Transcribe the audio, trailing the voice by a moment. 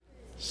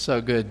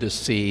So good to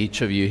see each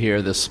of you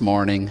here this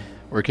morning.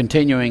 We're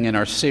continuing in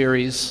our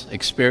series,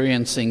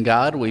 Experiencing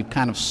God. We've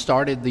kind of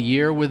started the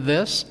year with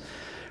this.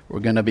 We're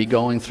going to be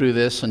going through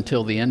this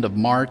until the end of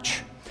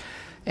March.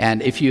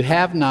 And if you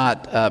have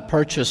not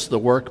purchased the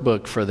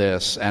workbook for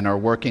this and are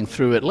working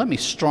through it, let me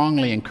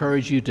strongly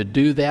encourage you to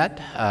do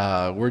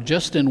that. We're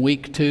just in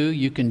week 2.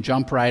 You can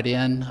jump right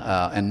in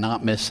and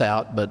not miss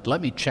out, but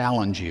let me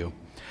challenge you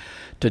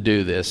to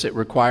do this. It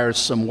requires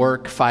some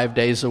work 5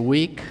 days a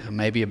week,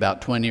 maybe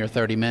about 20 or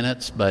 30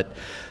 minutes, but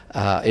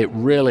it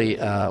really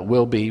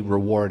will be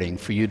rewarding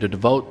for you to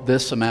devote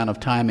this amount of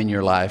time in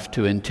your life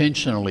to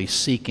intentionally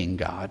seeking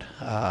God.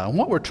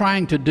 What we're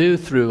trying to do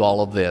through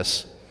all of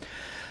this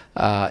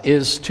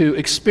is to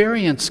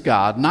experience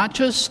God, not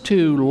just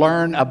to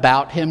learn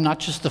about Him, not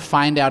just to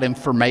find out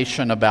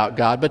information about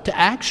God, but to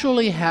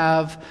actually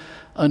have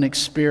an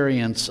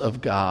experience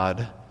of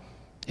God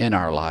in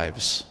our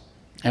lives.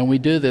 And we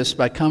do this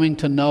by coming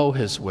to know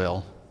His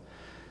will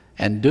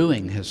and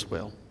doing His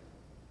will.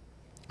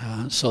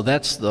 So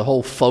that's the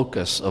whole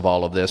focus of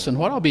all of this. And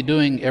what I'll be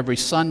doing every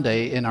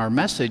Sunday in our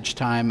message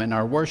time and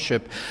our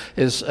worship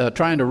is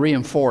trying to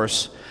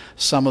reinforce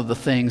some of the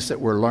things that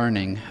we're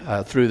learning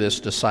through this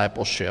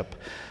discipleship.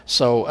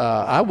 So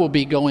I will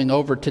be going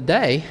over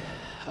today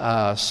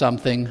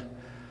something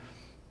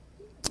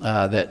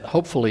that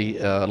hopefully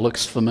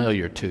looks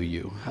familiar to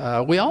you.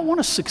 We all want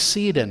to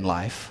succeed in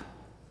life.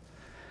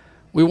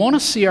 We want to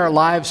see our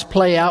lives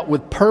play out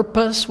with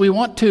purpose. We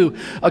want to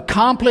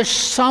accomplish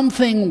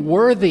something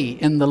worthy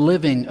in the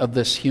living of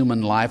this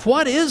human life.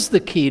 What is the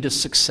key to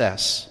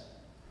success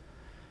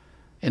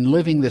in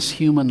living this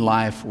human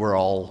life we're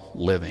all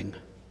living?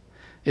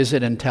 Is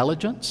it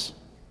intelligence?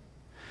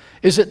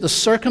 Is it the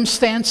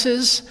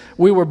circumstances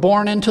we were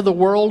born into the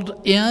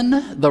world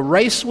in, the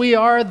race we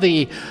are,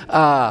 the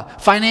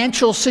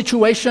financial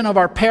situation of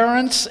our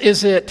parents?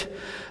 Is it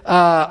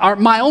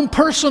my own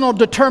personal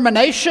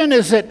determination?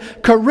 Is it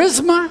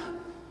charisma?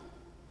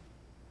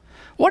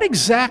 What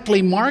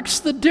exactly marks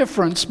the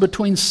difference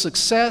between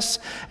success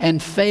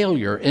and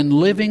failure in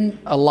living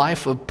a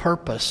life of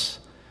purpose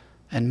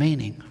and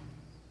meaning?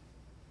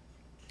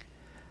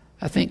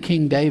 I think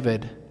King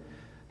David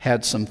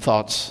had some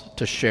thoughts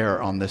to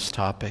share on this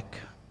topic.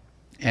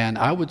 And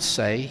I would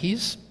say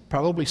he's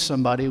probably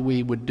somebody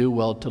we would do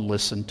well to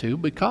listen to,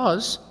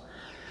 because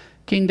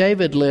King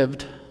David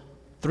lived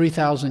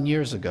 3,000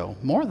 years ago,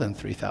 more than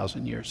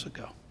 3,000 years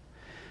ago.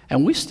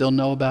 And we still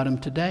know about him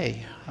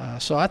today.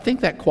 So I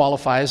think that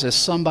qualifies as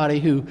somebody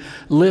who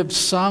lived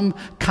some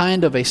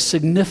kind of a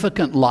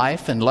significant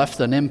life and left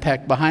an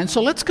impact behind.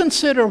 So let's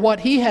consider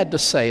what he had to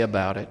say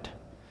about it.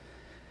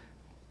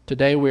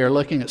 Today we are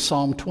looking at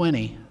Psalm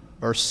 20,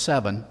 verse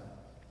 7.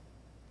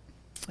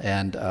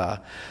 And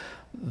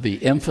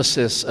the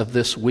emphasis of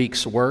this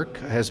week's work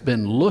has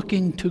been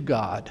looking to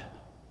God.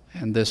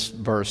 And this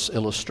verse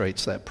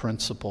illustrates that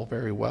principle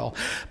very well.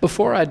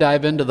 Before I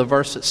dive into the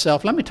verse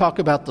itself, let me talk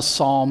about the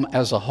psalm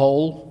as a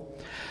whole.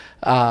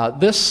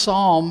 This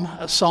psalm,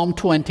 Psalm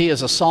 20,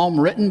 is a psalm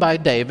written by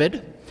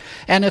David,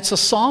 and it's a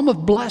psalm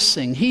of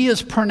blessing. He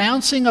is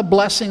pronouncing a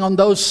blessing on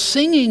those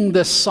singing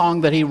this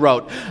song that he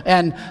wrote.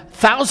 And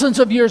thousands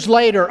of years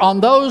later,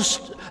 on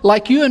those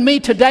like you and me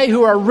today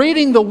who are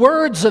reading the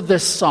words of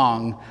this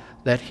song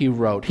that he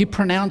wrote. He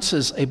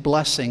pronounces a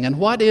blessing. And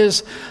what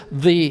is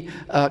the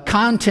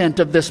content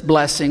of this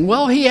blessing?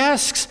 Well, he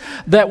asks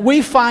that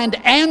we find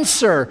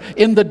answer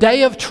in the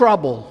day of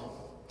trouble.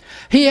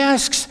 He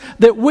asks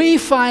that we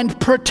find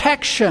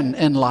protection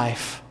in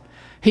life.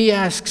 He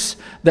asks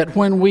that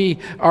when we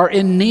are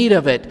in need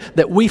of it,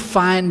 that we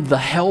find the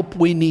help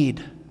we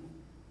need.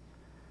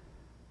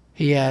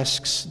 He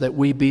asks that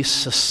we be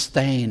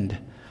sustained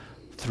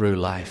through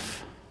life.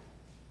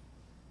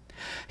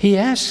 He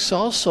asks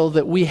also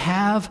that we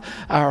have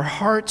our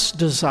heart's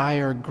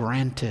desire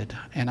granted.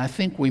 And I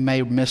think we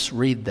may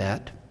misread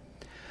that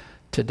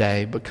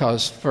today,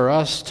 because for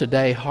us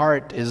today,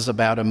 heart is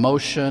about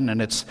emotion,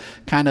 and it's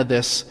kind of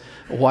this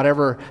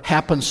whatever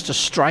happens to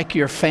strike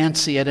your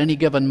fancy at any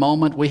given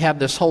moment. We have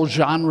this whole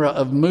genre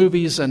of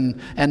movies and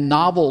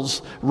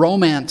novels,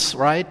 romance,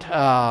 right?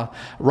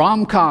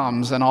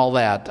 Rom-coms and all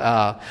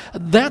that.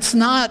 That's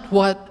not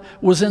what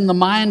was in the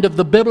mind of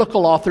the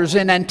biblical authors.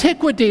 In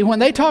antiquity, when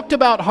they talked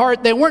about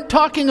heart, they weren't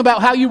talking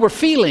about how you were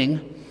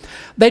feeling.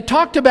 They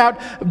talked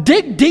about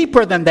dig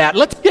deeper than that.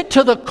 Let's get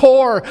to the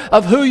core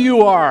of who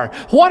you are.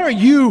 What are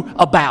you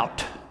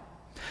about?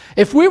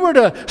 If we were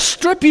to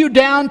strip you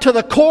down to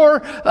the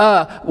core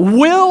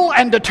will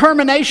and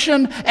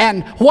determination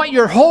and what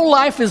your whole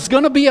life is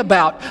going to be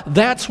about,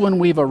 that's when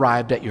we've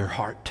arrived at your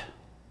heart.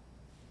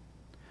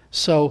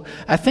 So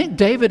I think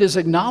David is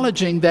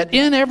acknowledging that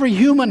in every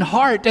human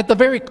heart, at the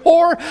very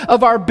core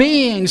of our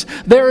beings,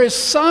 there is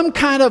some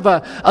kind of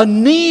a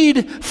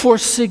need for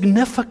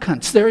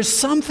significance. There is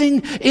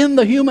something in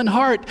the human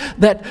heart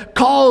that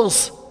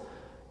calls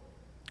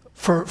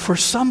for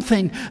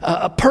something,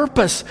 a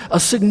purpose, a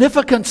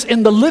significance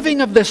in the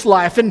living of this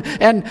life.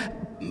 And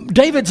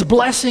David's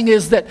blessing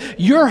is that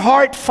your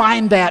heart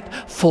find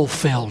that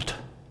fulfilled.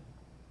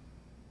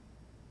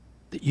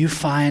 that you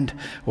find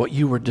what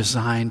you were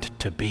designed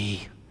to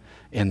be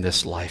in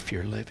this life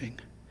you're living.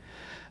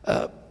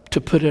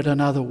 To put it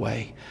another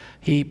way,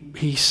 he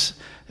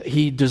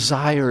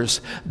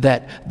desires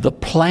that the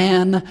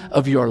plan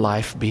of your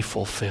life be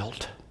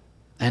fulfilled.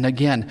 And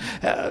again,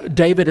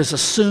 David is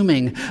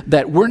assuming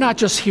that we're not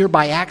just here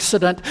by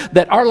accident,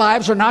 that our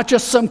lives are not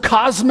just some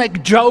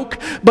cosmic joke,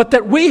 but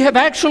that we have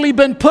actually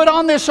been put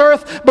on this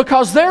earth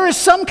because there is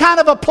some kind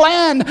of a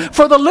plan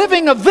for the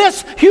living of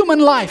this human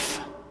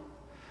life.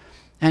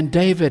 And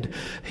David,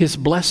 his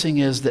blessing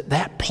is that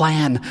that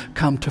plan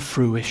come to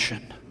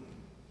fruition.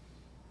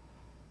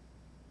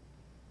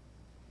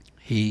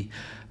 He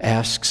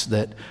asks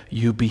that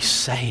you be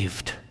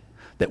saved,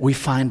 that we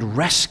find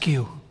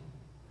rescue.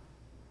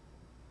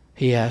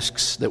 He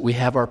asks that we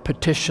have our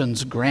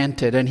petitions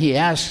granted, and he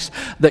asks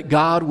that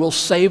God will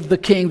save the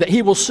king, that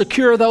he will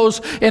secure those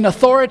in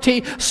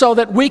authority so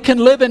that we can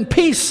live in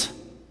peace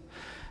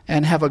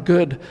and have a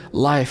good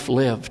life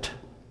lived.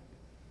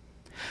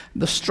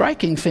 The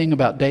striking thing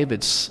about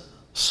David's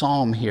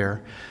psalm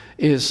here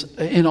is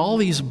in all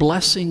these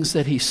blessings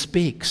that he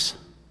speaks,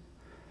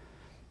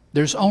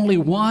 there's only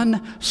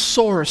one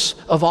source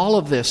of all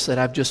of this that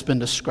I've just been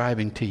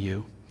describing to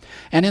you.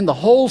 And in the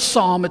whole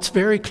psalm, it's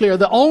very clear.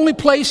 The only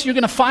place you're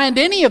going to find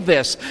any of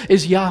this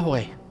is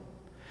Yahweh.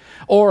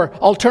 Or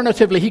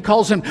alternatively, he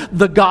calls him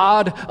the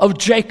God of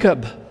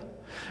Jacob,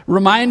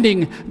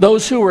 reminding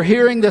those who are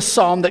hearing this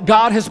psalm that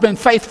God has been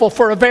faithful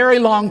for a very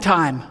long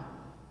time.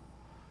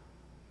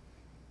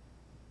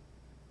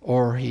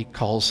 Or he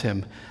calls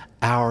him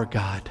our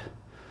God,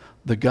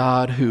 the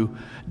God who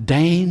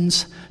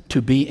deigns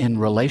to be in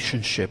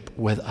relationship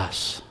with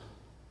us.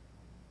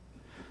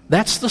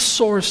 That's the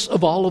source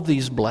of all of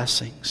these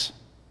blessings.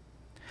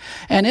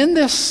 And in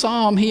this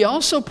psalm, he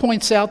also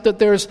points out that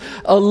there's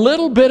a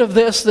little bit of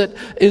this that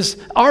is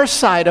our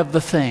side of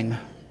the thing,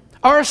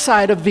 our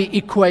side of the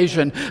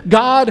equation.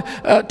 God,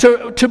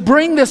 to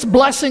bring this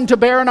blessing to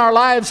bear in our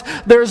lives,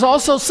 there's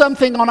also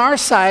something on our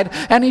side,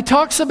 and he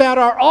talks about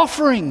our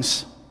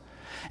offerings,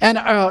 and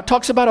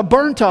talks about a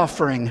burnt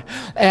offering.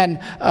 And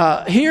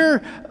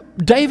here,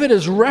 David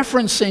is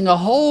referencing a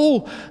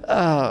whole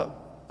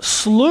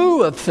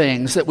slew of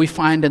things that we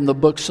find in the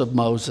books of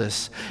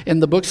Moses. In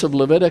the books of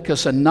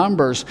Leviticus and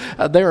Numbers,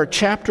 there are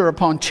chapter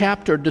upon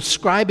chapter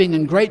describing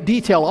in great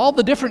detail all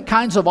the different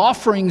kinds of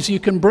offerings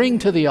you can bring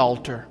to the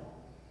altar.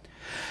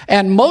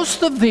 And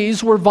most of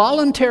these were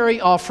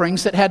voluntary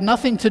offerings that had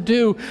nothing to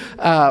do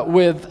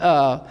with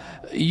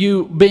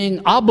you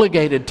being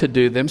obligated to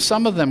do them.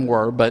 Some of them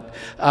were, but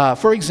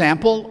for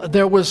example,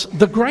 there was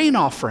the grain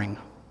offering.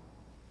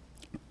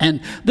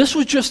 And this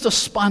was just a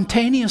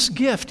spontaneous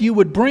gift. You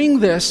would bring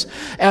this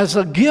as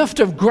a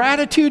gift of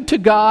gratitude to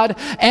God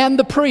and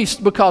the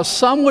priest, because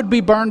some would be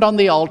burned on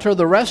the altar,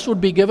 the rest would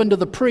be given to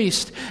the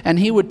priest, and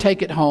he would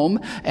take it home,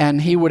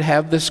 and he would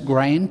have this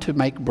grain to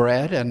make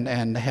bread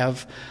and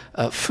have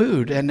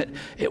food. And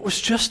it was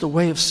just a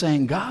way of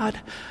saying, God,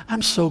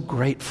 I'm so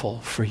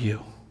grateful for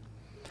you.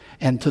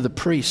 And to the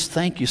priest,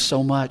 thank you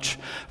so much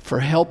for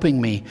helping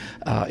me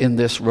in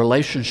this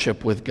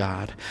relationship with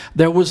God.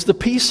 There was the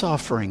peace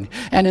offering.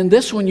 And in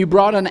this one, you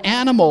brought an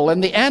animal.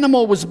 And the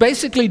animal was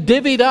basically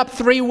divvied up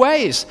three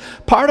ways.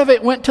 Part of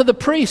it went to the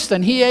priest,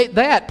 and he ate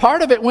that.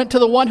 Part of it went to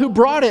the one who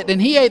brought it,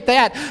 and he ate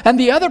that. And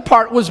the other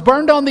part was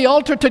burned on the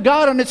altar to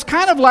God. And it's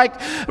kind of like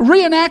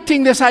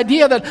reenacting this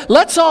idea that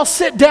let's all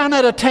sit down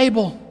at a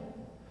table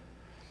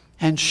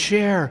and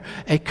share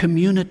a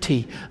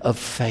community of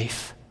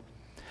faith.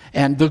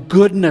 And the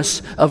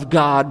goodness of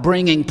God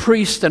bringing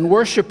priest and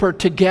worshiper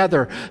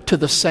together to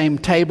the same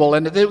table.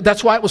 And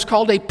that's why it was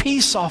called a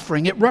peace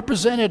offering. It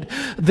represented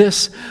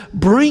this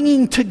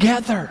bringing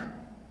together.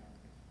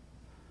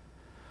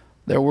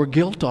 There were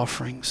guilt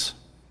offerings.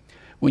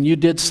 When you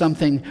did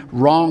something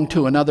wrong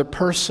to another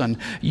person,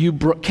 you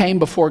came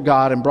before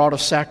God and brought a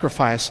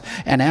sacrifice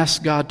and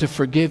asked God to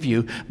forgive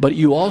you. But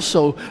you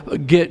also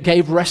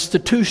gave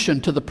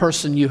restitution to the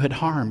person you had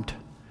harmed.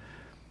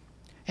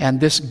 And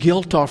this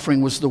guilt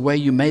offering was the way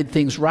you made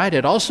things right.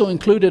 It also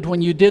included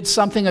when you did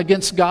something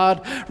against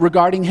God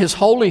regarding His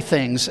holy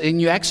things,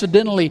 and you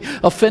accidentally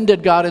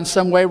offended God in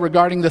some way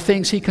regarding the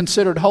things He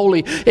considered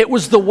holy. It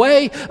was the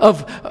way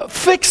of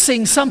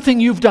fixing something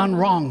you've done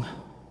wrong,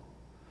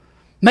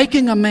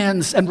 making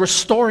amends and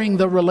restoring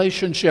the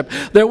relationship.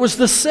 There was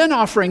the sin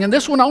offering, and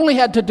this one only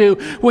had to do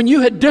when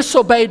you had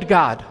disobeyed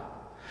God.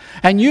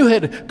 And you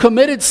had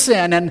committed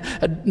sin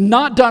and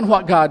not done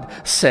what God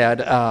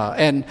said.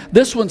 And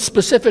this one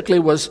specifically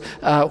was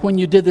when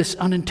you did this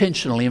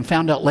unintentionally and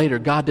found out later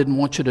God didn't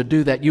want you to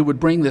do that. You would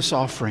bring this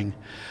offering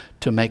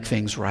to make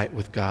things right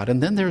with God.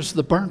 And then there's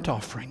the burnt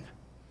offering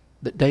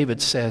that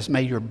David says,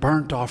 may your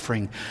burnt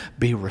offering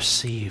be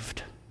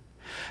received.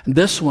 And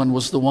this one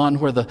was the one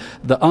where the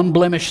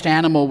unblemished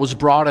animal was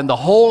brought, and the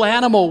whole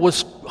animal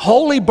was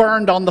wholly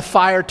burned on the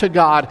fire to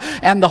God,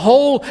 and the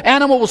whole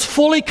animal was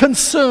fully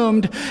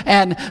consumed,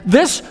 and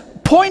this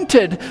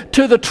pointed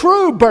to the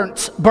true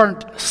burnt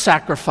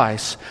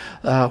sacrifice,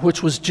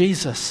 which was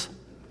Jesus.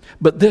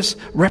 But this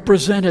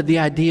represented the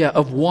idea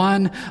of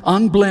one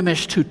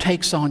unblemished who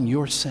takes on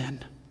your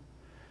sin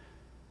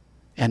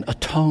and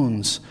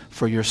atones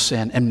for your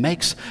sin and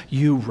makes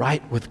you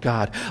right with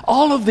God.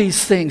 All of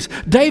these things,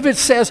 David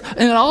says,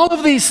 in all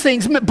of these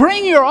things,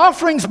 bring your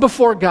offerings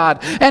before God.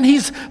 And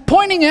he's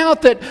pointing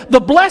out that the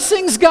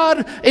blessings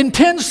God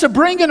intends to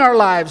bring in our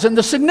lives and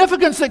the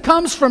significance that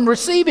comes from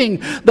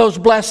receiving those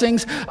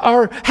blessings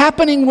are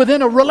happening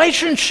within a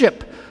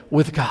relationship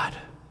with God.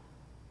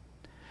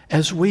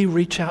 As we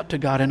reach out to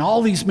God in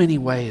all these many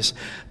ways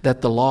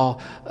that the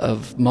law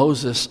of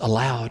Moses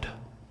allowed,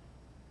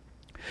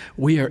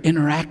 we are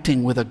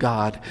interacting with a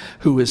God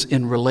who is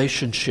in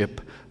relationship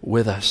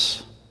with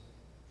us.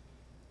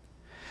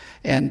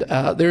 And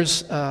I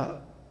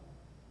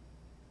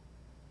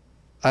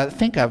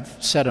think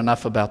I've said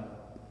enough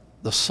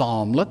about the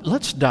psalm.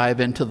 Let's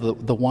dive into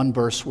the one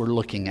verse we're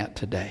looking at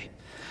today.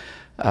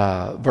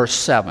 Verse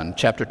 7,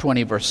 chapter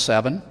 20, verse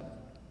 7.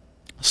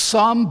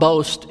 Some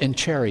boast in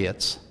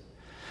chariots,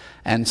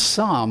 and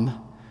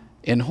some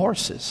in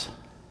horses.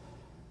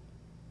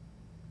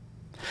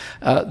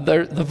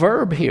 The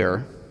verb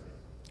here,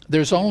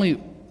 it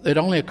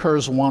only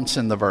occurs once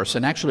in the verse,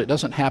 and actually it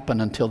doesn't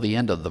happen until the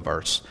end of the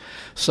verse.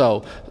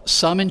 So,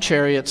 some in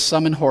chariots,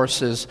 some in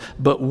horses,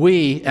 but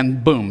we,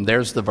 and boom,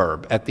 there's the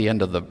verb at the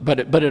end of the,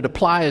 but it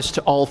applies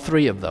to all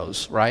three of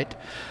those, right?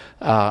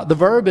 The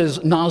verb is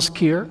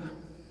nazkir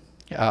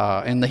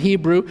in the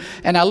Hebrew,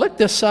 and I looked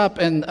this up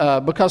and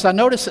because I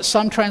noticed that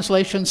some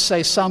translations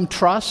say some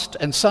trust,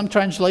 and some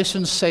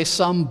translations say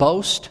some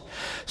boast.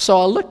 So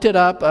I looked it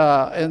up,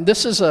 and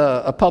this is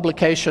a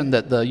publication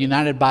that the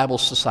United Bible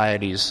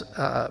Societies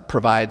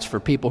provides for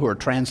people who are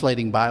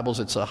translating Bibles.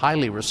 It's a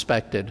highly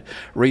respected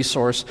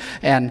resource,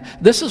 and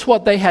this is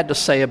what they had to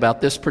say about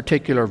this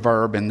particular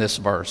verb in this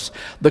verse.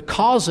 The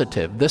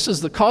causative, this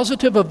is the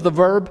causative of the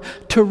verb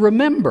to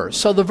remember.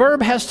 So the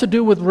verb has to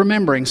do with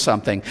remembering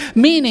something,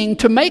 meaning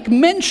to make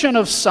mention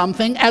of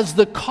something as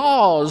the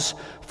cause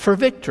for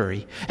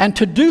victory, and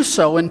to do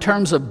so in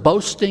terms of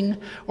boasting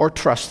or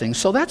trusting.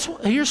 So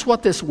here's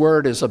what this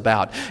word is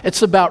about.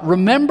 It's about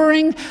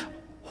remembering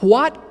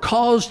what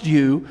caused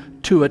you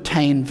to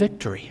attain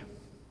victory.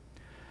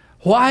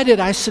 Why did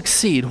I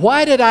succeed?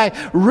 Why did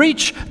I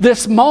reach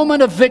this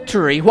moment of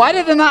victory? Why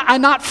did I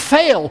not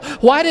fail?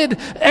 Why did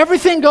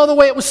everything go the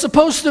way it was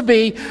supposed to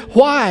be?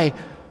 Why?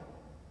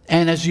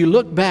 And as you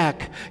look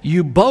back,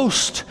 you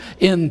boast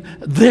in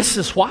this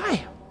is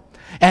why.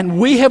 And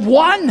we have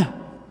won.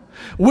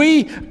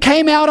 We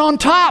came out on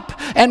top,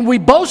 and we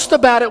boast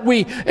about it.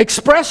 We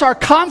express our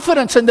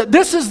confidence in that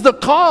this is the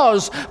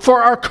cause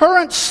for our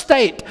current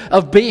state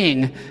of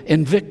being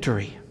in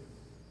victory.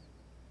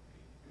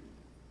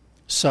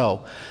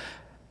 So,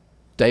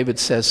 David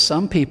says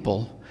some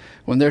people,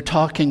 when they're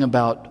talking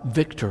about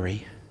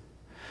victory,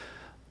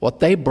 what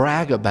they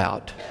brag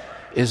about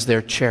is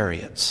their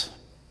chariots.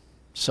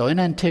 So in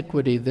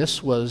antiquity,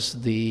 this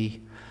was the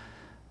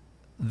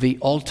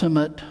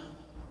ultimate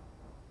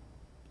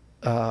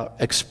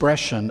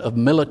expression of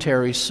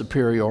military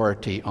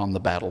superiority on the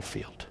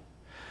battlefield.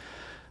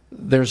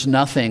 There's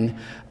nothing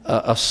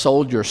a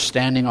soldier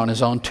standing on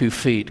his own 2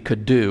 feet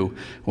could do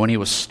when he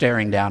was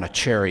staring down a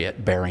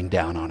chariot bearing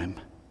down on him.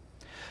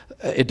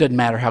 It didn't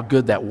matter how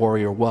good that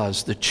warrior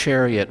was. The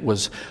chariot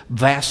was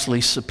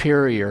vastly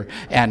superior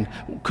and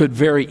could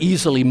very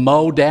easily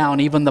mow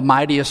down even the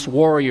mightiest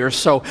warriors.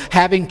 So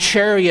having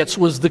chariots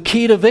was the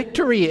key to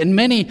victory in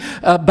many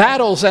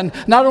battles. And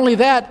not only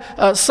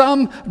that,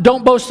 some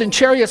don't boast in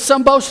chariots,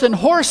 some boast in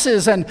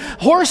horses. And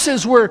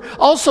horses were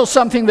also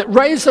something that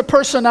raised a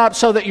person up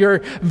so that your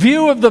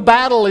view of the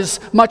battle is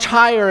much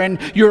higher, and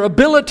your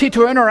ability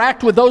to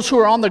interact with those who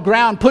are on the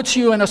ground puts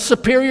you in a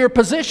superior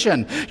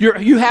position.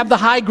 You have the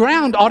high ground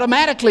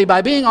automatically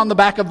by being on the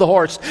back of the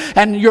horse,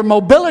 and your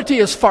mobility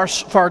is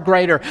far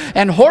greater.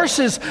 And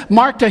horses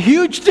marked a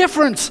huge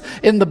difference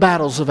in the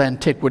battles of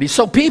antiquity.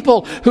 So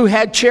people who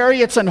had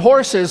chariots and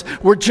horses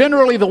were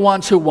generally the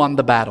ones who won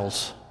the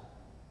battles.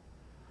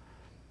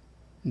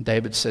 And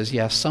David says,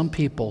 yes, some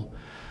people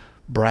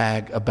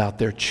brag about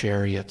their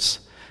chariots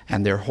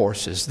and their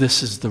horses.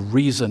 This is the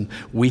reason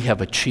we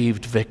have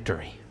achieved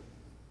victory.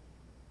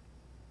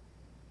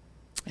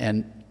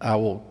 And I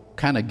will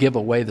kind of give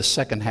away the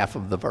second half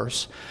of the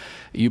verse.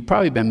 You've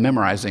probably been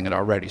memorizing it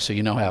already, so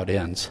you know how it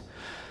ends.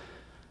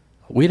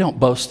 We don't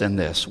boast in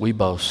this. We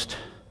boast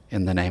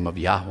in the name of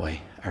Yahweh,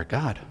 our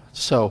God.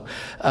 So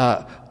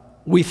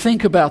we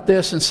think about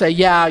this and say,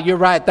 yeah, you're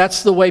right.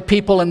 That's the way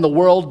people in the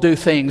world do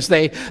things.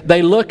 They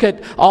look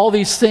at all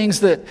these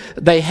things that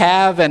they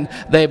have and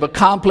they've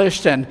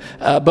accomplished,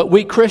 but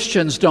we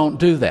Christians don't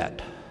do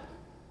that.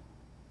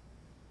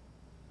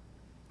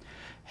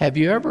 Have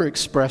you ever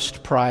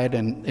expressed pride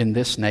in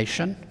this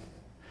nation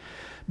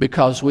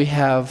because we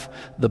have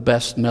the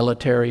best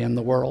military in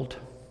the world?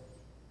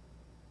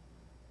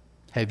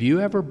 Have you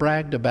ever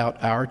bragged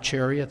about our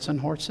chariots and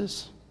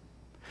horses?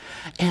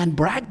 And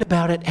bragged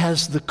about it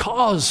as the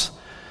cause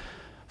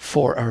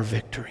for our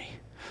victory.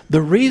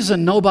 The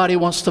reason nobody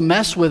wants to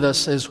mess with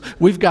us is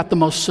we've got the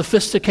most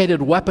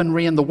sophisticated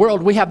weaponry in the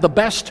world. We have the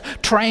best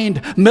trained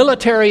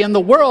military in the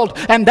world,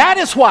 and that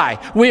is why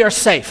we are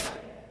safe.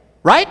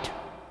 Right?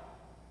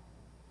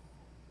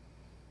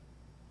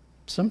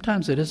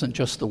 Sometimes it isn't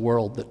just the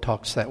world that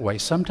talks that way.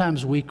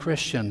 Sometimes we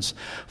Christians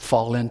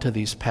fall into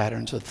these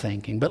patterns of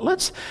thinking. But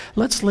let's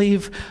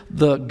leave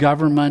the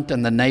government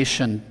and the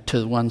nation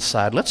to one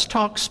side. Let's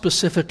talk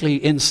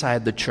specifically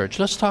inside the church.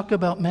 Let's talk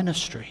about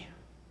ministry.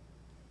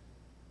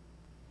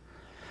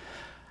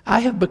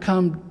 I have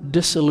become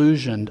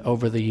disillusioned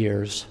over the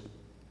years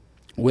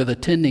with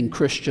attending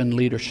Christian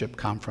leadership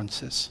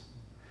conferences,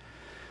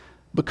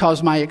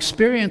 because my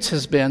experience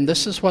has been,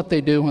 this is what they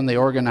do when they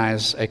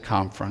organize a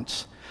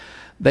conference.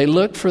 They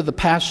look for the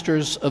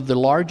pastors of the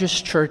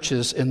largest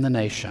churches in the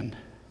nation,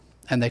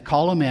 and they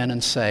call them in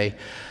and say,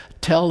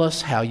 tell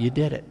us how you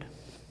did it.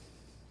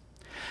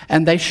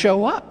 And they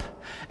show up,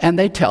 and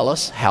they tell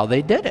us how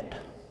they did it.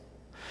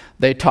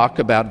 They talk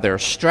about their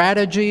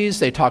strategies.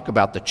 They talk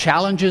about the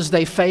challenges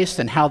they faced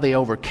and how they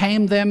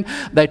overcame them.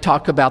 They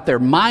talk about their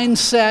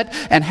mindset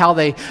and how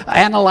they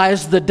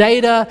analyzed the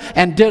data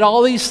and did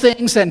all these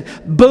things. And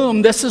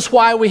boom, this is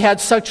why we had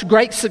such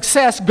great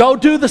success. Go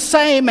do the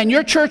same and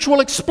your church will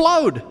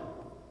explode.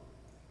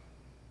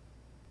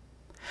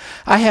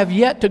 I have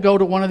yet to go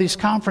to one of these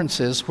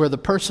conferences where the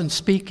person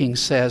speaking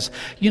says,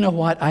 you know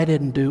what, I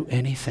didn't do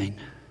anything.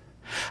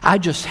 I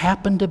just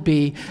happened to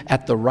be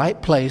at the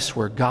right place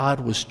where God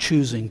was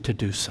choosing to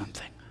do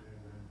something.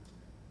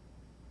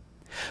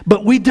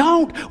 But we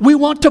don't. We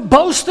want to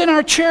boast in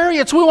our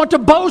chariots. We want to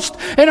boast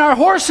in our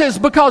horses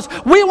because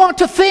we want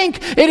to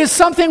think it is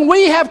something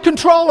we have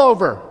control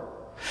over.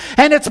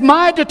 And it's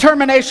my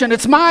determination.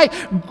 It's my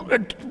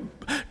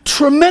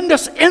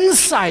tremendous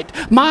insight,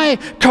 my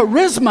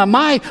charisma,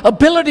 my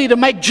ability to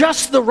make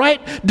just the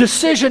right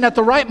decision at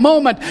the right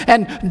moment,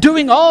 and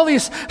doing all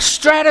these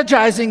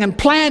strategizing and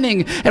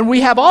planning, and we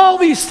have all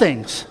these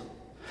things.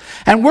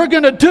 And we're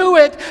going to do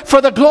it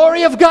for the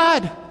glory of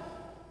God.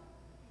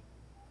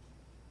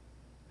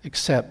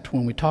 Except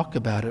when we talk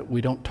about it,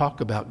 we don't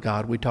talk about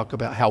God, we talk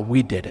about how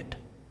we did it.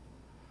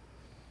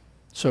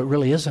 So it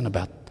really isn't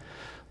about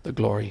the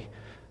glory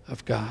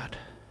of God.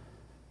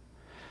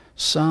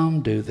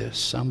 Some do this.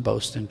 Some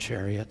boast in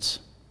chariots.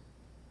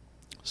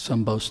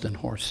 Some boast in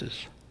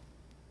horses.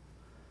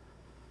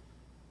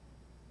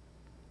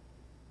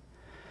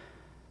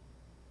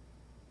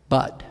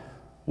 But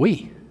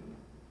we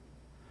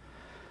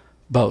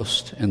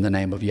boast in the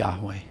name of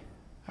Yahweh,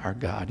 our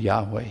God,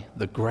 Yahweh,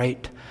 the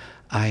great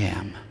I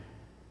am.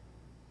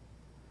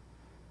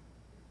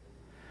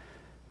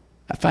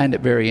 I find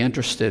it very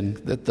interesting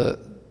that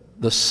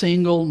the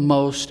single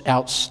most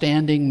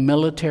outstanding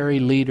military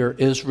leader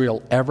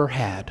Israel ever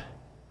had,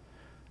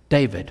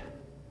 David.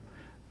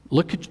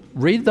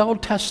 Read the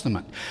Old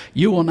Testament.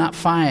 You will not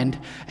find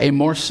a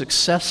more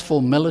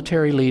successful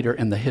military leader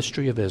in the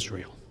history of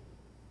Israel.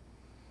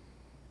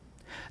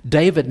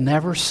 David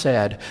never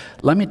said,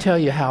 let me tell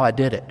you how I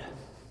did it.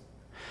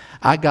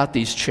 I got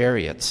these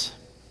chariots.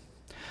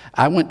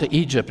 I went to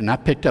Egypt and I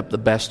picked up the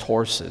best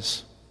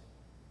horses.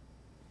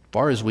 As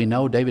far as we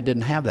know, David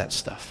didn't have that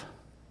stuff.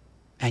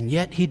 And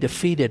yet he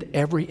defeated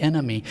every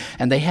enemy,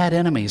 and they had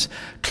enemies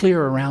clear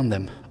around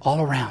them,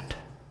 all around.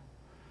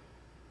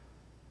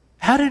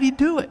 How did he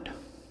do it?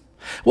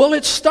 Well,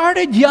 it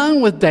started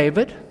young with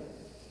David.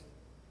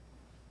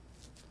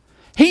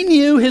 He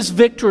knew his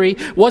victory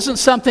wasn't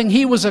something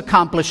he was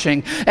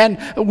accomplishing. And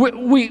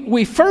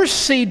we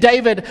first see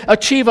David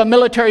achieve a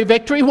military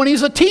victory when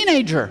he's a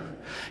teenager.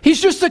 He's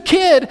just a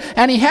kid,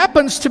 and he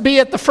happens to be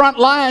at the front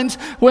lines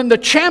when the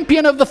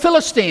champion of the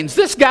Philistines,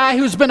 this guy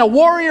who's been a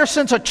warrior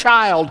since a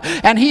child,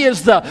 and he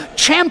is the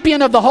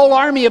champion of the whole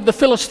army of the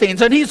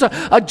Philistines, and he's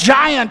a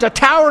giant, a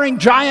towering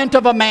giant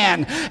of a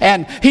man,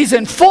 and he's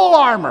in full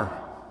armor.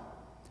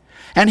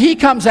 And he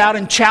comes out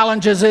and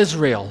challenges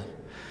Israel.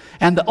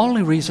 And the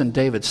only reason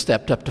David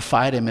stepped up to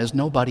fight him is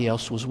nobody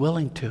else was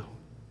willing to.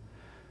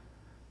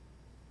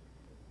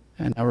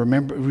 And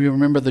we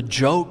remember the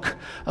joke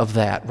of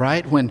that,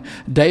 right? When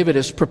David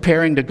is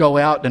preparing to go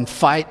out and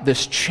fight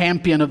this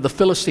champion of the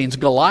Philistines,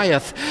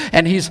 Goliath,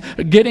 and he's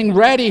getting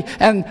ready,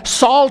 and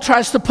Saul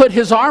tries to put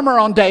his armor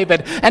on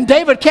David, and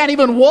David can't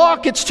even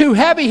walk. It's too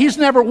heavy. He's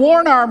never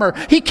worn armor.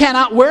 He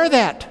cannot wear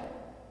that.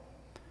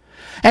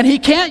 And he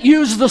can't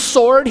use the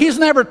sword. He's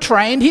never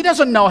trained. He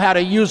doesn't know how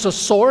to use a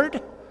sword.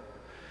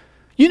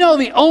 You know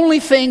the only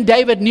thing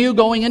David knew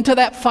going into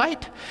that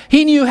fight?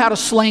 He knew how to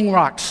sling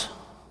rocks.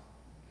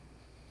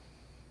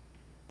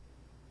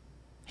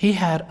 He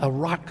had a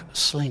rock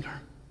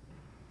slinger.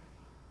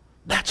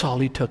 That's all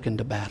he took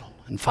into battle,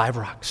 and 5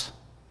 rocks.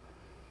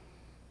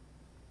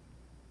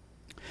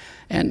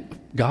 And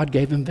God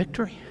gave him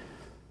victory.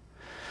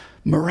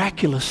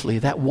 Miraculously,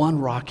 that one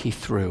rock he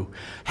threw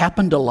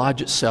happened to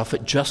lodge itself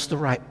at just the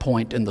right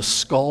point in the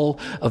skull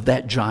of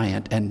that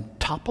giant and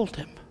toppled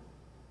him.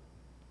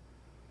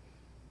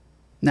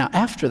 Now,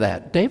 after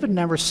that, David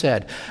never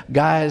said,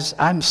 guys,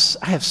 I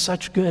have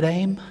such good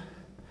aim.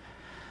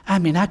 I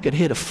mean, I could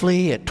hit a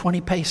flea at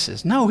 20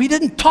 paces. No, he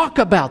didn't talk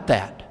about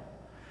that.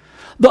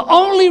 The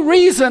only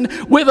reason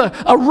with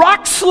a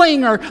rock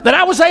slinger that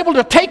I was able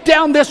to take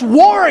down this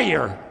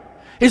warrior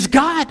is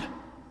God.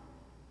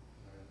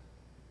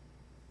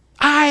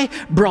 I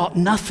brought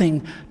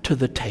nothing to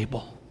the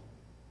table.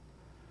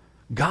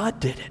 God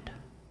did it.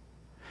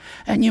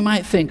 And you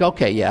might think,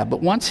 okay, yeah,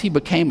 but once he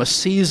became a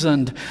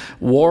seasoned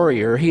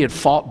warrior, he had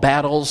fought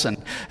battles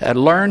and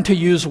learned to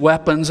use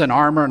weapons and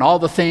armor and all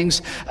the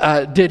things.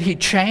 Did he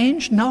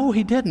change? No,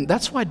 he didn't.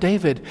 That's why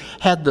David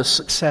had the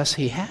success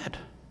he had.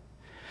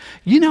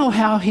 You know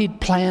how he'd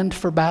planned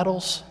for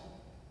battles?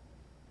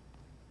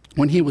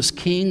 When he was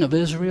king of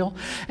Israel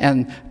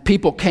and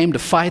people came to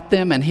fight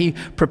them and he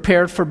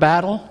prepared for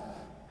battle?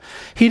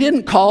 He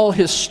didn't call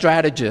his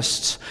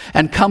strategists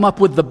and come up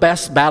with the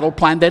best battle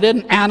plan. They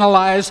didn't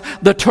analyze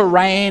the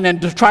terrain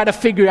and to try to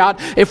figure out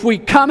if we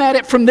come at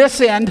it from this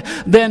end,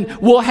 then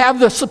we'll have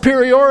the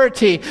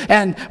superiority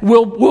and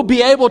we'll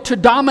be able to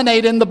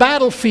dominate in the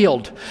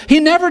battlefield. He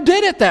never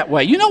did it that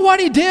way. You know what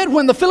he did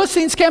when the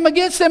Philistines came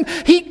against him?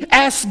 He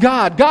asked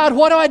God, God,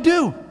 what do I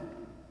do?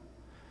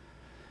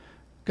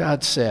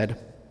 God said,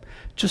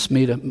 just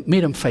meet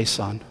him face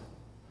on.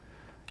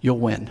 You'll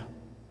win.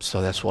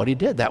 So that's what he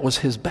did. That was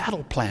his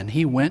battle plan.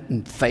 He went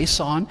and face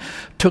on,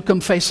 took them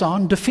face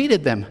on,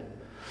 defeated them.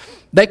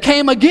 They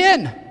came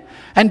again.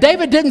 And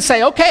David didn't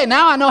say, okay,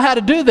 now I know how to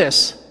do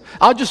this.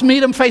 I'll just meet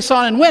them face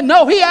on and win.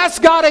 No, he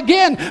asked God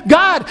again,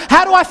 God,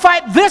 how do I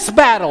fight this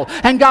battle?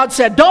 And God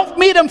said, don't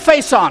meet them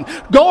face on.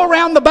 Go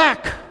around the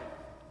back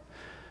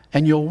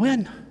and you'll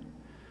win.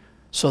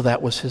 So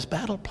that was his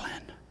battle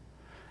plan.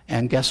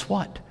 And guess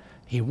what?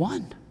 He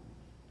won.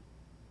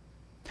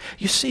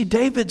 You see,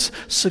 David's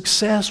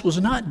success was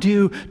not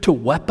due to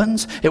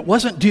weapons. It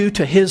wasn't due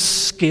to his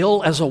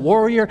skill as a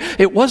warrior.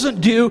 It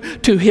wasn't due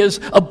to his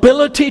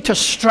ability to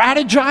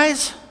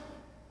strategize.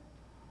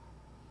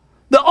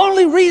 The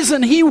only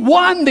reason he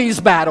won these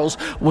battles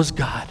was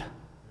God.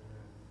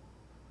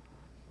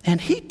 And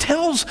he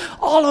tells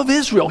all of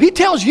Israel, he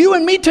tells you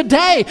and me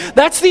today,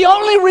 that's the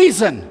only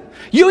reason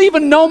you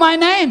even know my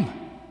name.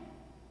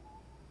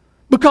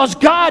 Because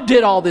God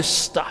did all this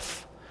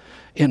stuff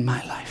in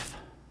my life.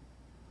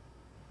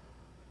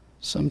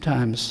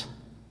 Sometimes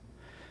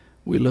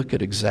we look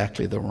at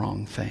exactly the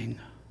wrong thing.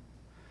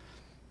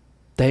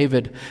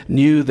 David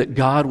knew that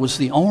God was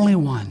the only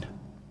one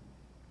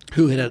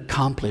who had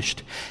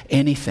accomplished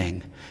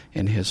anything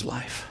in his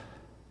life.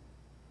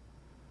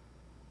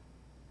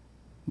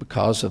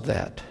 Because of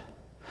that,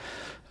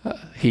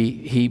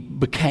 he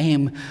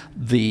became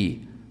the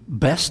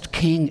best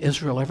king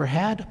Israel ever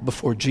had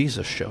before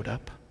Jesus showed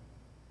up.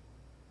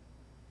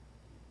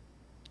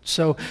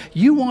 So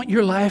you want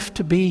your life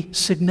to be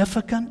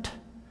significant?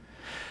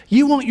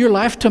 You want your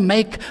life to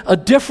make a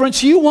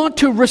difference? You want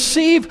to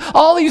receive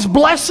all these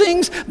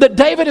blessings that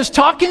David is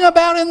talking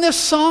about in this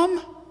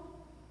psalm?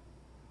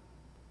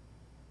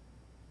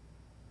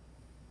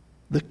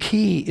 The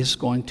key is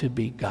going to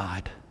be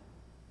God.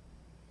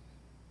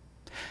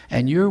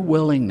 And your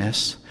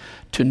willingness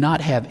to not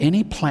have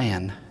any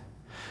plan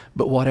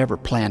but whatever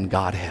plan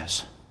God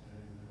has.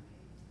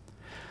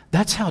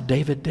 That's how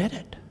David did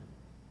it.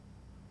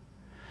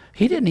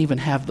 He didn't even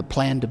have the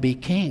plan to be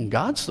king.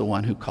 God's the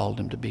one who called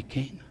him to be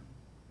king.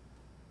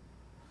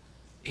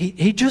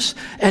 He just,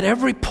 at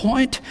every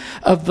point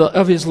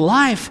of his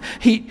life,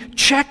 he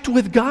checked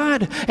with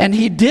God and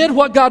he did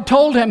what God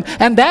told him.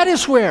 And that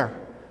is where,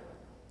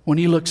 when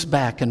he looks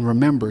back and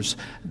remembers,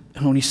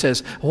 when he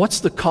says, what's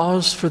the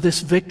cause for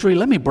this victory?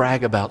 Let me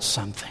brag about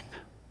something.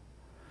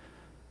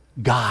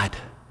 God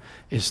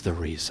is the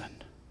reason.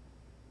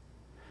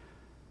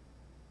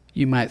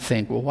 You might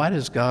think, well, why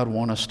does God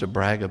want us to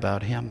brag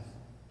about him?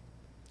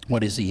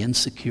 What, is he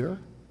insecure?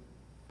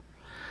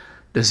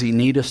 Does he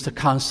need us to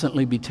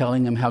constantly be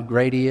telling him how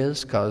great he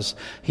is because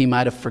he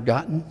might have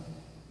forgotten?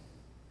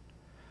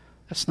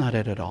 That's not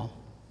it at all.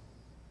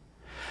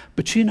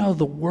 But you know,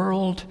 the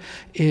world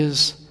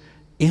is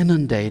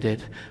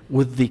inundated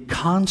with the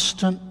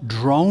constant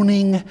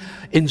droning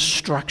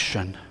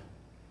instruction.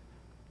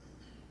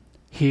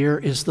 Here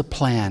is the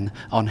plan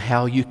on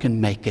how you can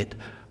make it.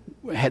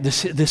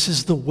 This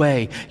is the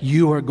way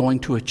you are going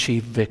to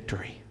achieve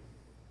victory.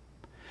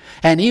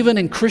 And even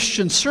in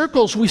Christian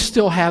circles, we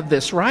still have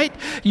this, right?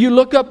 You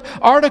look up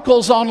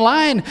articles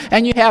online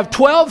and you have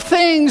 12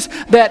 things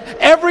that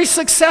every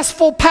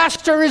successful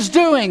pastor is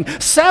doing.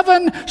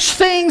 7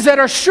 things that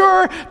are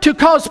sure to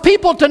cause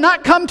people to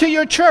not come to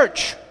your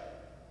church.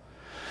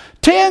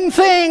 10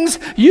 things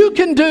you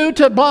can do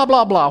to blah,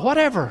 blah, blah,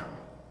 whatever.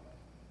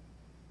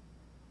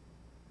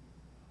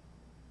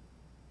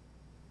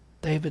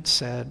 David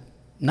said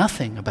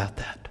nothing about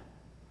that.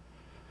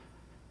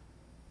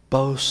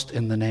 Boast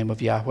in the name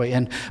of Yahweh.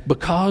 And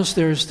because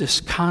there's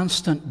this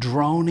constant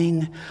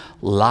droning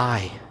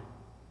lie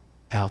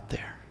out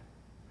there,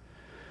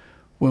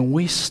 when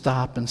we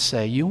stop and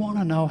say, you want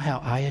to know how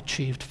I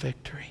achieved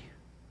victory?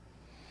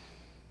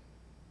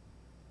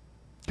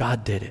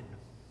 God did it.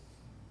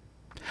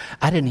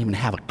 I didn't even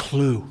have a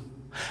clue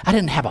I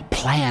didn't have a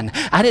plan.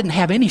 I didn't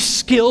have any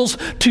skills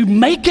to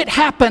make it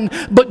happen,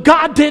 but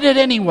God did it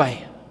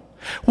anyway.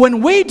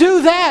 When we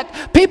do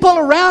that, people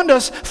around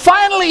us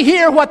finally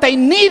hear what they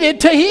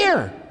needed to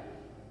hear.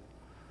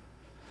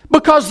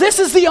 Because this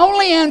is the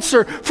only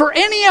answer for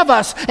any of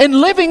us in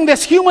living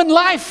this human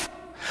life.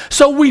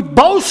 So we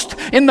boast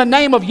in the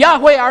name of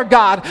Yahweh our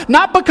God,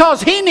 not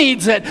because He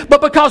needs it,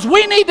 but because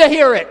we need to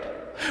hear it.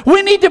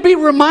 We need to be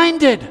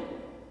reminded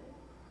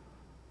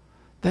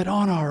that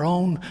on our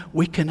own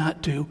we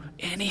cannot do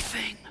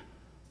anything.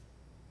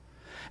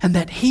 And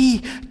that He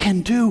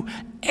can do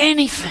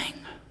anything.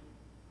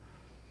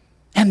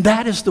 And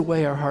that is the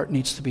way our heart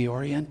needs to be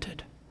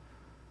oriented.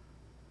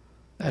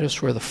 That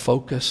is where the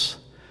focus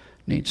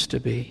needs to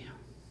be.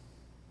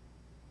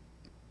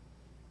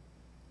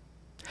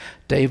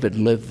 David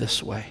lived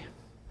this way.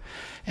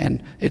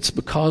 And it's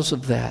because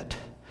of that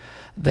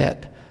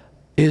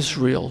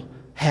Israel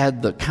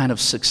had the kind of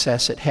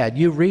success it had.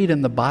 You read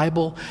in the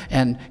Bible,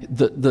 and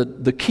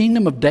the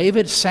kingdom of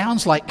David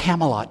sounds like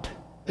Camelot.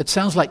 It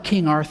sounds like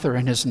King Arthur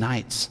and his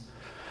knights.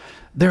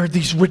 There are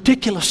these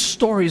ridiculous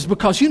stories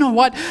because you know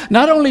what?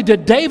 Not only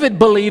did David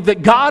believe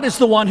that God is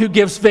the one who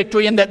gives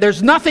victory and that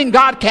there's nothing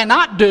God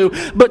cannot do,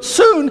 but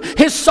soon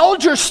his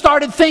soldiers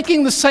started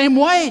thinking the same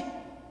way.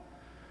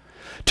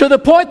 To the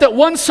point that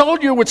one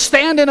soldier would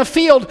stand in a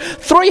field,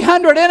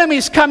 300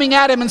 enemies coming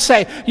at him and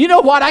say, you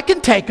know what? I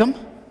can take them.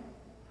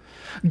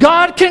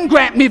 God can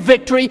grant me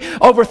victory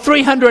over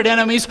 300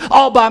 enemies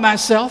all by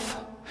myself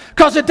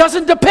because it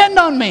doesn't depend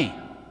on me.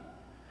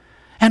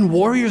 And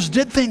warriors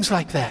did things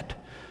like that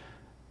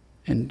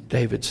in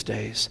David's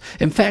days.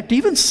 In fact,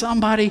 even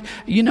somebody,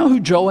 you know who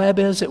Joab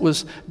is? It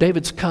was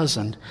David's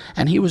cousin,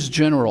 and he was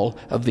general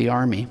of the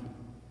army.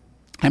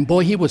 And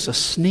boy, he was a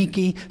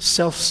sneaky,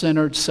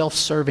 self-centered,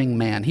 self-serving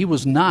man. He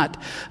was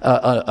not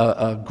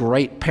a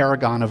great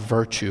paragon of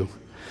virtue.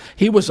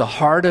 He was a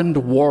hardened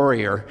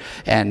warrior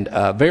and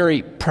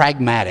very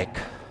pragmatic.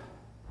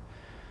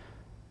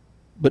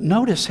 But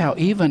notice how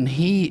even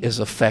he is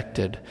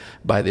affected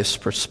by this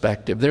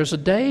perspective. There's a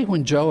day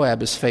when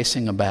Joab is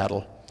facing a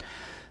battle.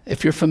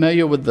 If you're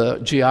familiar with the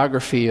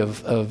geography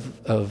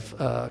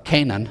of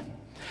Canaan,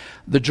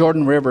 the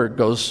Jordan River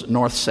goes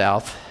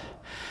north-south.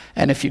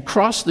 And if you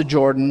cross the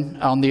Jordan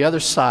on the other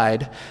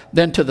side,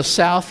 then to the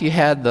south you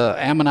had the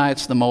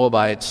Ammonites, the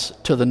Moabites.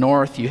 To the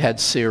north you had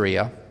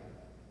Syria.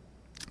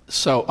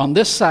 So on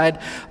this side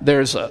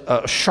there's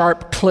a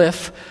sharp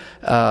cliff,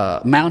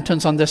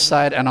 mountains on this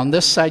side, and on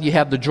this side you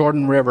have the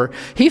Jordan River.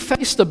 He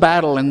faced a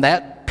battle in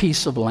that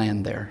piece of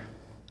land there.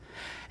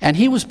 And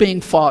he was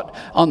being fought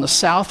on the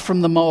south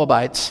from the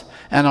Moabites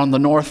and on the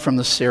north from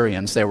the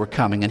Syrians. They were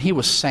coming, and he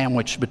was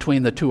sandwiched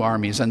between the two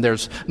armies. And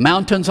there's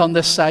mountains on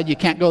this side, you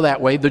can't go that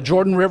way. The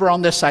Jordan River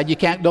on this side, you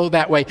can't go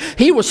that way.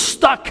 He was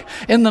stuck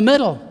in the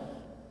middle.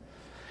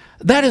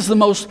 That is the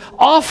most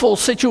awful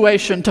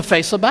situation to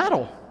face a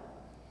battle.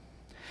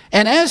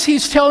 And as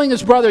he's telling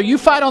his brother, you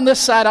fight on this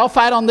side, I'll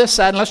fight on this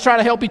side, and let's try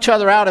to help each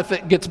other out if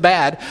it gets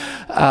bad.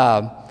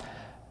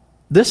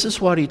 This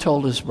is what he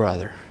told his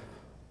brother.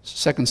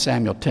 2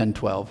 Samuel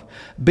 10:12.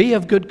 Be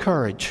of good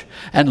courage,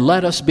 and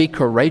let us be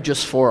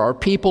courageous for our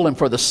people and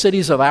for the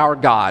cities of our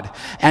God,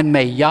 and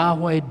may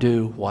Yahweh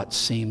do what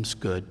seems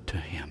good to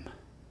him.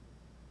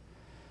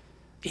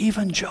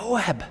 Even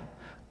Joab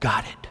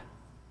got it.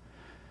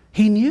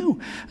 He knew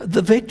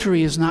the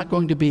victory is not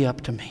going to be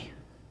up to me.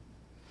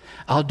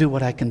 I'll do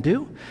what I can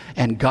do,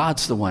 and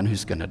God's the one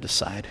who's going to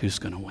decide who's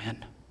going to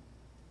win.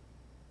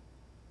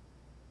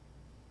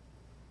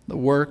 The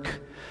work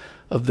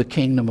of the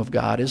kingdom of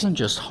God isn't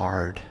just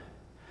hard,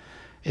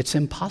 it's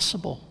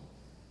impossible.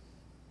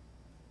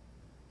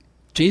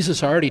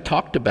 Jesus already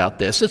talked about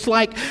this. It's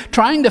like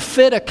trying to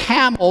fit a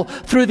camel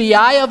through the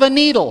eye of a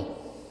needle.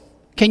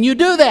 Can you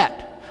do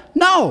that?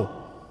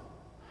 No.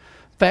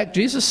 In fact,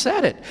 Jesus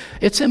said it.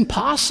 It's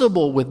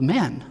impossible with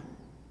men,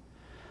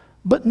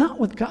 but not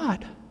with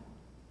God.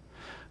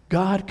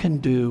 God can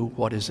do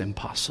what is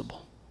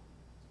impossible.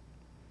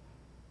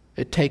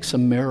 It takes a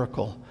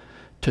miracle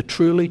to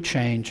truly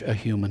change a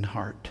human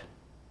heart.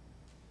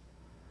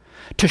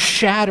 To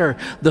shatter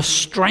the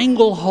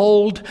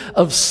stranglehold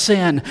of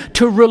sin.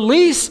 To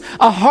release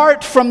a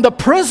heart from the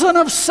prison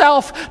of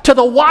self to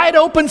the wide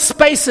open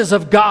spaces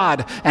of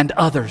God and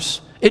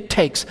others. It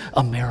takes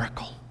a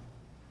miracle.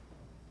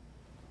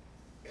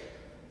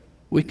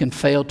 We can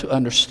fail to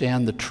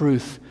understand the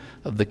truth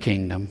of the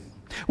kingdom.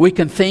 We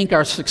can think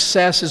our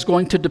success is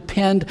going to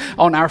depend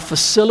on our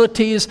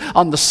facilities,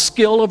 on the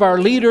skill of our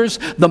leaders,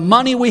 the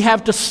money we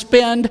have to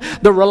spend,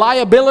 the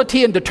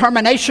reliability and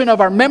determination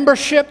of our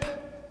membership.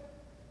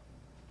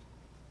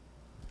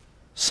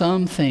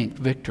 Some think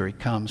victory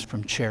comes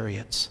from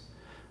chariots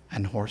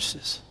and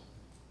horses.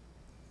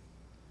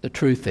 The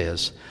truth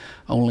is,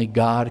 only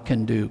God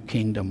can do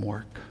kingdom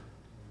work.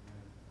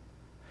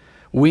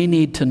 We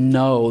need to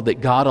know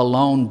that God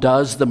alone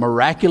does the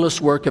miraculous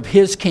work of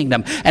His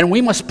kingdom, and we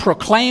must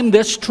proclaim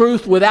this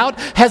truth without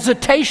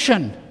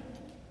hesitation.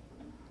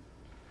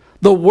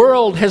 The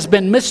world has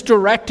been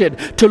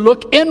misdirected to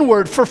look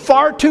inward for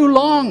far too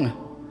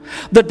long.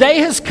 The day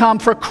has come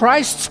for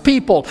Christ's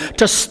people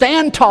to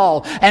stand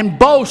tall and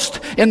boast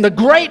in the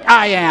great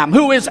I Am,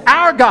 who is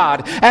our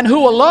God and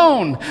who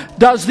alone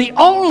does the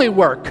only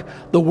work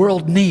the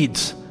world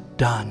needs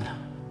done.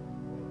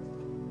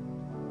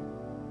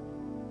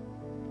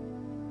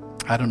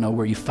 I don't know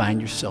where you find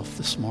yourself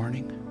this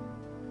morning.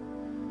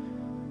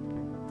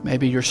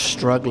 Maybe you're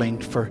struggling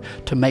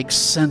to make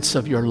sense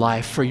of your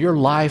life, for your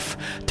life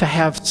to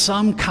have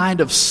some kind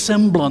of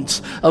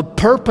semblance of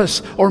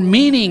purpose or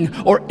meaning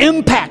or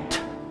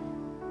impact.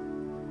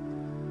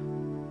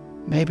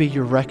 Maybe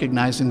you're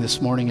recognizing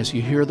this morning as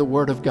you hear the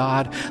Word of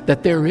God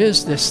that there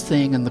is this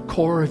thing in the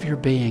core of your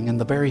being, in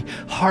the very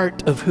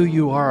heart of who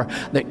you are,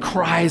 that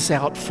cries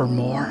out for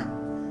more.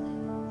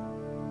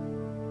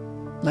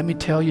 Let me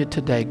tell you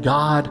today,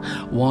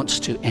 God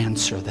wants to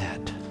answer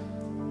that.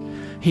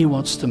 He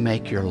wants to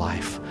make your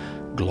life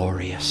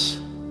glorious.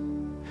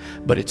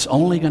 But it's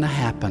only going to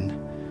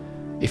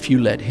happen if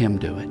you let Him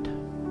do it.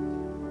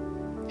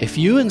 If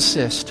you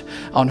insist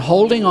on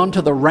holding on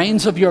to the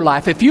reins of your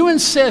life, if you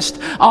insist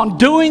on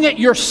doing it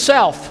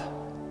yourself,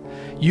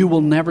 you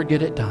will never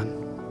get it done.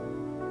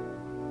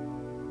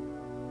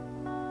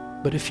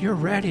 But if you're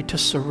ready to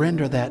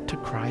surrender that to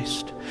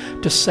Christ,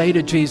 to say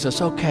to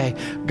Jesus, okay,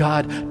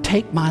 God,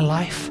 take my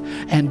life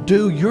and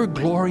do your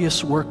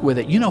glorious work with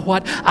it. You know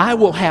what? I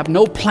will have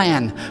no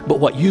plan but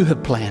what you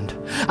have planned.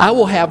 I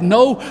will have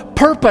no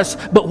purpose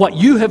but what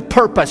you have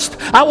purposed.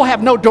 I will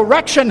have no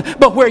direction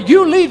but where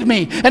you lead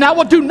me. And I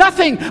will do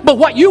nothing but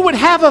what you would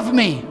have of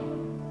me.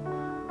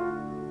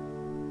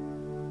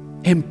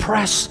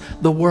 Impress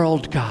the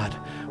world, God,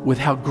 with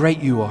how great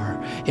you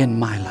are in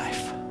my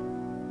life.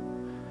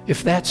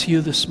 If that's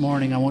you this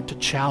morning, I want to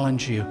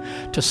challenge you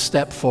to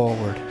step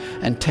forward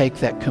and take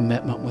that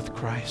commitment with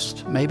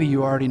Christ. Maybe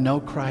you already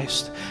know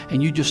Christ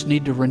and you just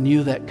need to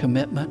renew that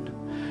commitment.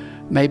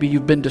 Maybe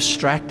you've been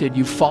distracted,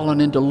 you've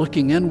fallen into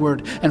looking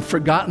inward and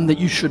forgotten that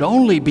you should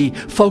only be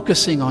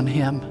focusing on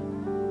Him.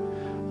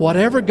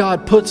 Whatever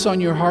God puts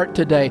on your heart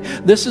today,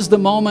 this is the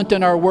moment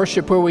in our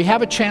worship where we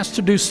have a chance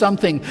to do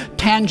something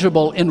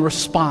tangible in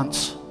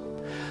response.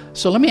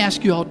 So let me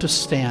ask you all to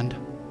stand.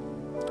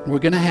 We're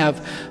going to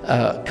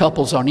have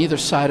couples on either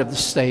side of the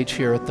stage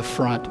here at the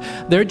front.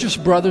 They're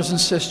just brothers and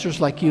sisters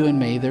like you and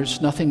me.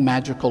 There's nothing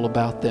magical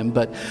about them,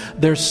 but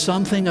there's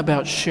something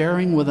about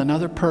sharing with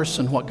another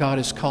person what God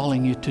is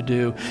calling you to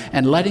do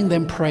and letting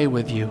them pray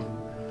with you.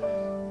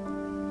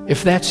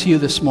 If that's you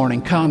this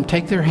morning, come,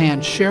 take their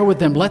hand, share with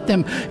them, let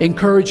them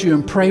encourage you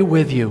and pray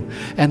with you,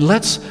 and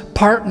let's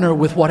partner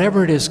with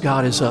whatever it is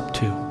God is up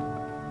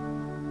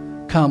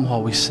to. Come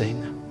while we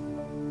sing.